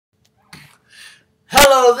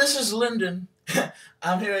Hello, this is Lyndon.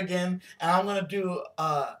 I'm here again, and I'm gonna do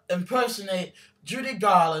impersonate Judy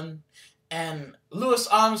Garland and Louis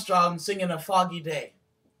Armstrong singing "A Foggy Day"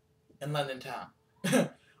 in London town.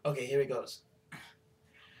 Okay, here he goes.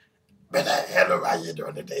 Hello, how you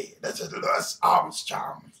doing today? This is Louis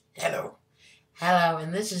Armstrong. Hello. Hello,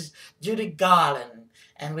 and this is Judy Garland,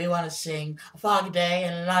 and we want to sing "A Foggy Day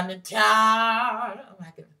in London town." Oh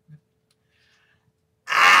my goodness.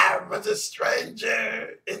 I was a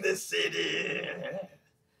stranger in the city,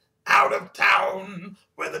 out of town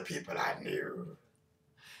with the people I knew.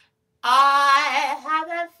 I had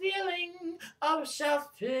that feeling of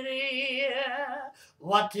self-pity.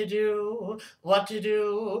 What to do, what to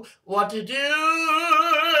do, what to do.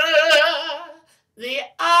 The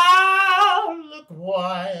outlook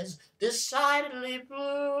was decidedly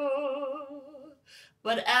blue.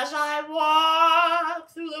 But as I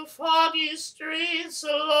walked through the foggy streets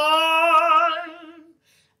alone,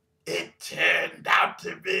 it turned out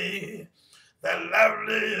to be the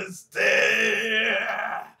loveliest day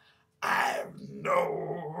I've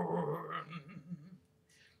known.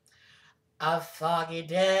 A foggy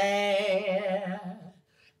day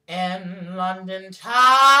in London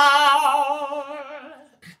town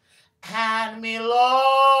had me low,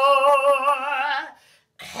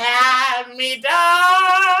 had me down.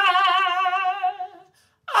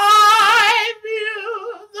 I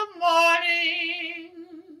viewed the morning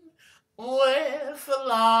with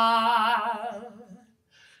alarm.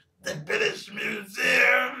 The British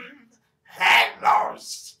Museum had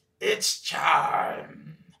lost its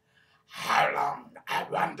charm. How long, I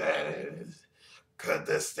wondered, could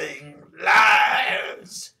this thing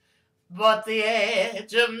last? But the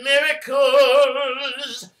age of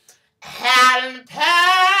miracles hadn't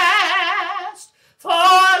passed,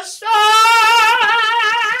 for suddenly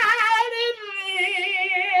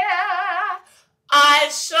I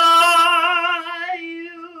saw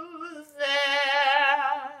you there.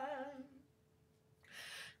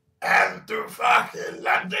 And through foggy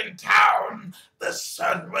London town, the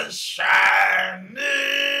sun was shining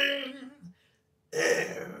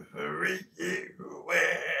everywhere.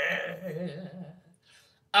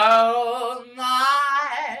 Oh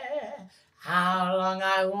my, how long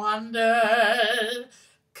I wondered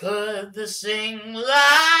could this thing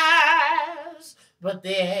last? But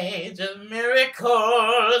the age of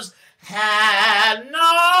miracles had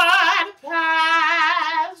not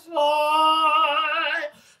passed,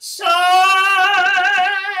 for suddenly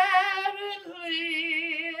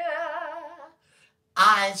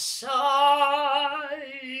I saw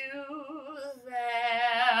you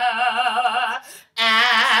there,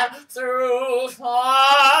 and through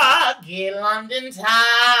foggy London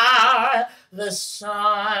town the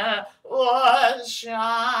sun was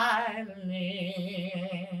shining,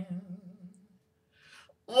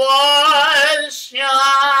 was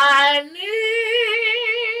shining.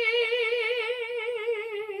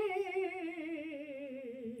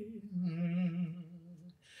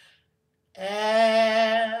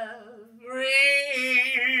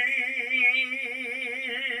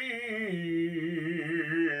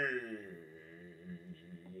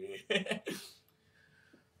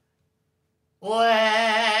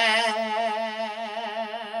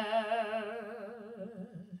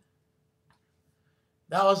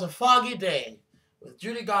 That was A Foggy Day with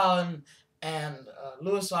Judy Garland and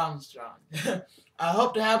Louis Armstrong. I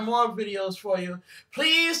hope to have more videos for you.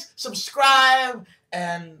 Please subscribe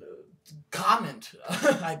and comment,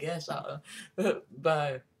 I guess.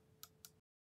 Bye.